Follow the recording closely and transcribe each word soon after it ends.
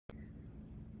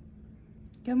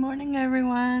Good morning,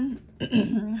 everyone.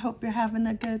 Hope you're having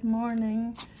a good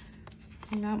morning.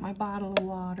 I got my bottle of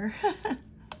water.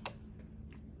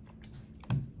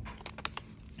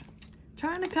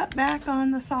 Trying to cut back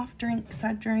on the soft drinks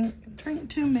I drink.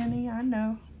 Drink too many, I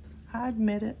know. I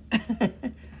admit it.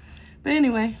 But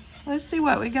anyway, let's see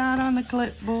what we got on the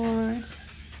clipboard.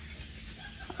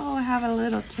 Oh, I have a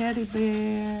little teddy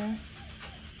bear.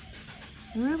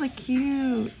 Really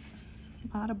cute.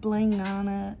 A lot of bling on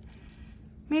it.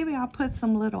 Maybe I'll put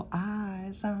some little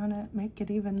eyes on it, make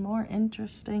it even more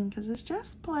interesting, because it's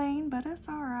just plain, but it's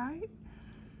all right.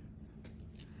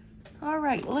 All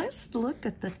right, let's look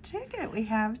at the ticket we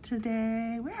have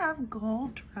today. We have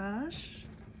Gold Rush,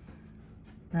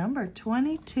 number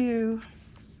 22.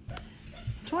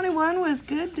 21 was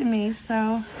good to me,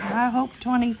 so I hope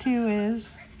 22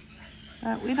 is,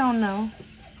 but we don't know.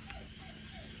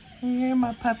 Here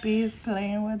my puppy's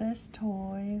playing with his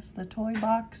toys. The toy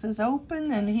box is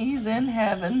open and he's in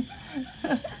heaven.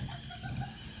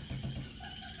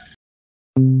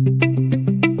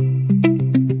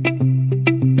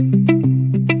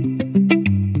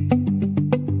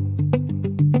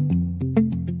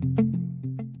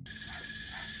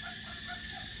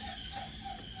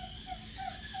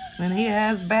 And he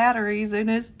has batteries in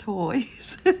his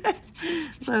toys.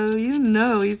 So you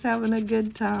know he's having a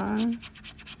good time.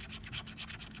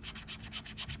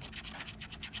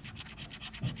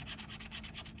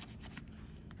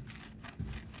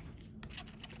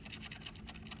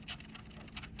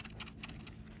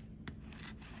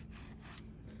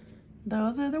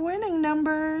 Those are the winning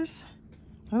numbers.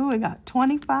 Oh, we got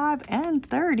 25 and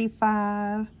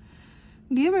 35.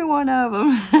 Give me one of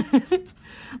them.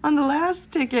 On the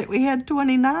last ticket, we had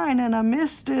 29 and I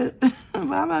missed it. But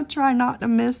I'm going to try not to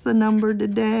miss the number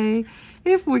today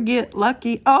if we get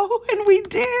lucky. Oh, and we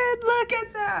did. Look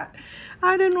at that.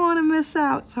 I didn't want to miss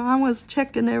out, so I was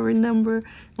checking every number.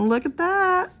 And look at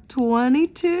that.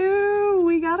 22.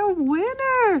 We got a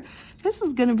winner. This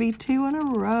is going to be 2 in a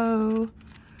row.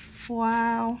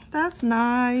 Wow, that's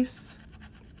nice.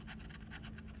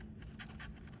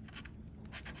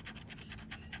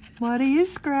 What are you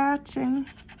scratching?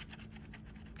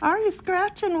 Are you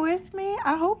scratching with me?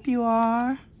 I hope you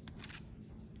are.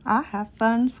 I have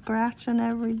fun scratching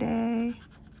every day.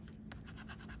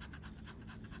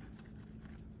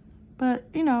 But,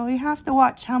 you know, you have to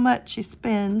watch how much you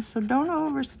spend, so don't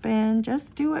overspend.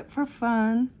 Just do it for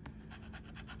fun.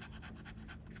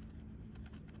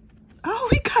 Oh,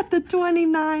 we got the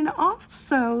 29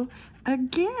 also.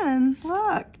 Again,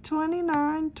 look,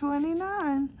 29,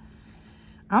 29.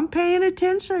 I'm paying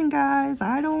attention, guys.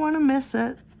 I don't want to miss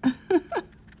it.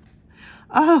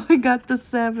 Oh, we got the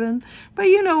 7. But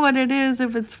you know what it is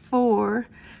if it's 4.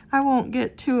 I won't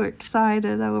get too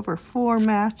excited over 4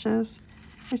 matches.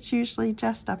 It's usually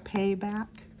just a payback.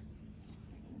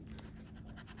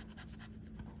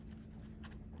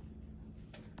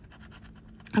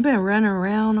 I've been running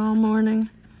around all morning.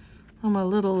 I'm a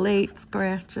little late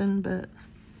scratching, but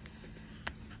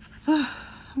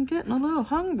I'm getting a little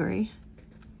hungry.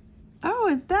 Oh,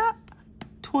 is that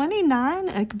 29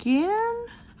 again?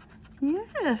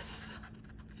 Yes.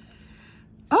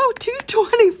 Oh, 2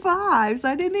 25s.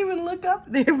 I didn't even look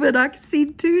up there, but I see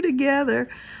 2 together.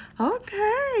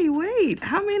 Okay, wait.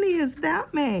 How many does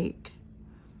that make?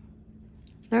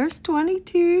 There's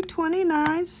 22,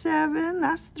 29, 7.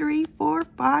 That's 3, 4,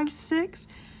 5, 6.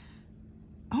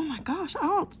 Oh my gosh,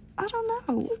 I don't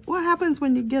know. What happens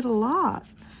when you get a lot?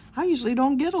 I usually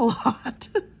don't get a lot.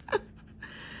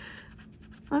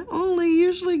 I only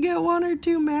usually get 1 or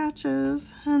 2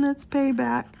 matches, and it's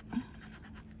payback.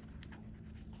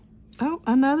 Oh,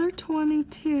 another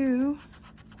 22.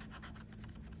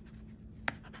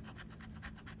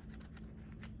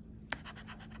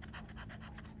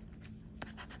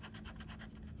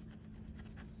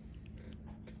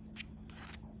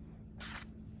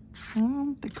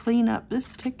 To clean up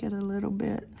this ticket a little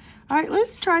bit. All right,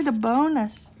 let's try the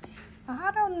bonus. I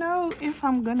don't know if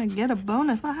I'm gonna get a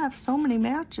bonus. I have so many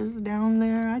matches down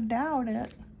there. I doubt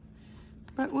it,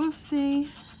 but we'll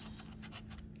see.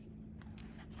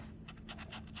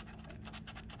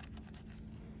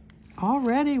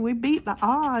 Already we beat the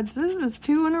odds. This is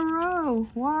 2 in a row.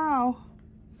 Wow.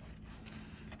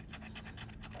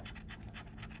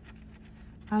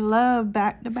 I love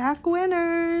back-to-back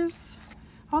winners.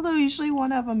 Although usually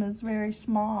one of them is very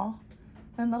small.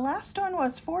 And the last one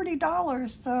was $40,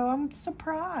 so I'm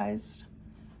surprised.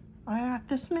 I got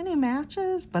this many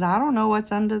matches, but I don't know what's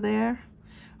under there.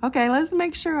 Okay, let's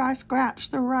make sure I scratch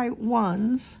the right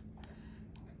ones.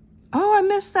 Oh, I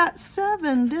missed that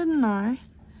 7, didn't I?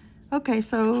 Okay,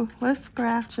 so let's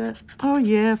scratch it. Oh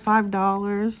yeah,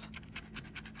 $5.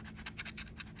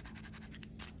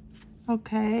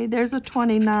 Okay, there's a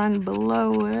 29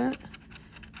 below it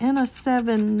and a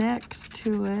 7 next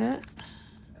to it.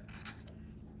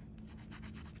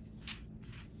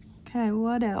 Okay,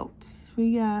 what else?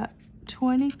 We got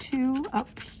 22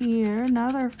 up here,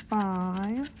 another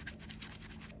 5.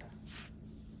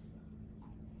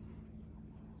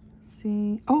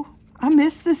 See, oh, I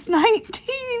missed this 19.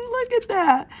 Look at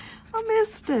that. I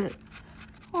missed it.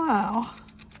 Wow.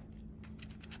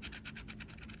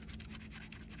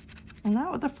 And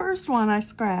that was the first one I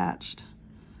scratched.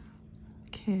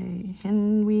 Okay,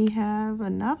 and we have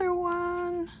another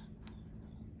one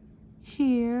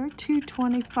here, 2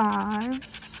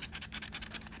 25s.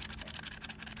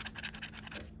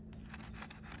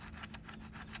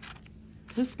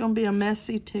 This is going to be a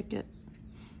messy ticket.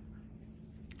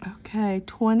 Okay,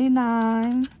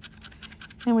 29.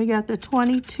 And we got the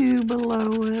 22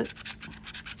 below it.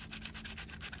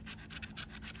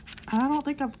 I don't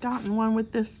think I've gotten one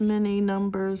with this many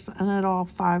numbers and at all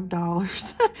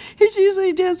 $5. It's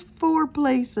usually just 4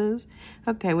 places.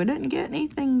 Okay, we didn't get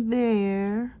anything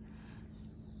there.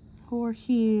 Or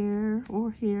here,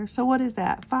 or here. So what is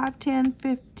that? 5, 10,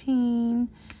 15,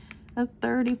 a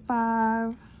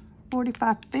 35,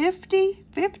 45, 50?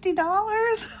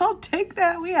 $50? I'll take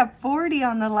that. We have 40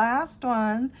 on the last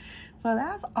one. So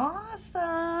that's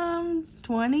awesome.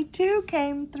 22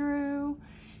 came through.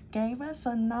 Gave us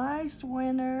a nice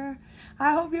winner.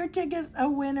 I hope your ticket's a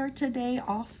winner today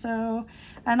also.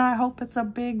 And I hope it's a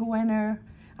big winner.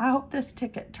 I hope this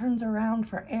ticket turns around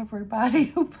for everybody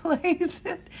who plays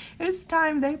it. It's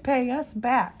time they pay us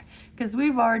back because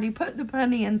we've already put the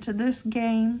money into this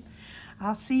game.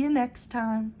 I'll see you next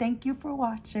time. Thank you for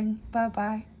watching.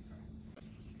 Bye-bye.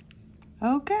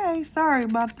 Okay, sorry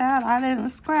about that. I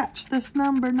didn't scratch this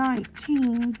number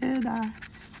 19, did I?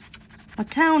 I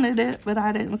counted it, but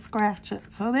I didn't scratch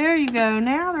it. So there you go.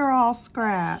 Now they're all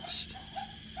scratched.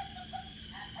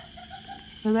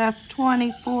 So that's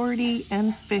 20, 40,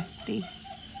 and 50.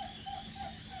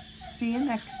 See you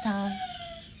next time.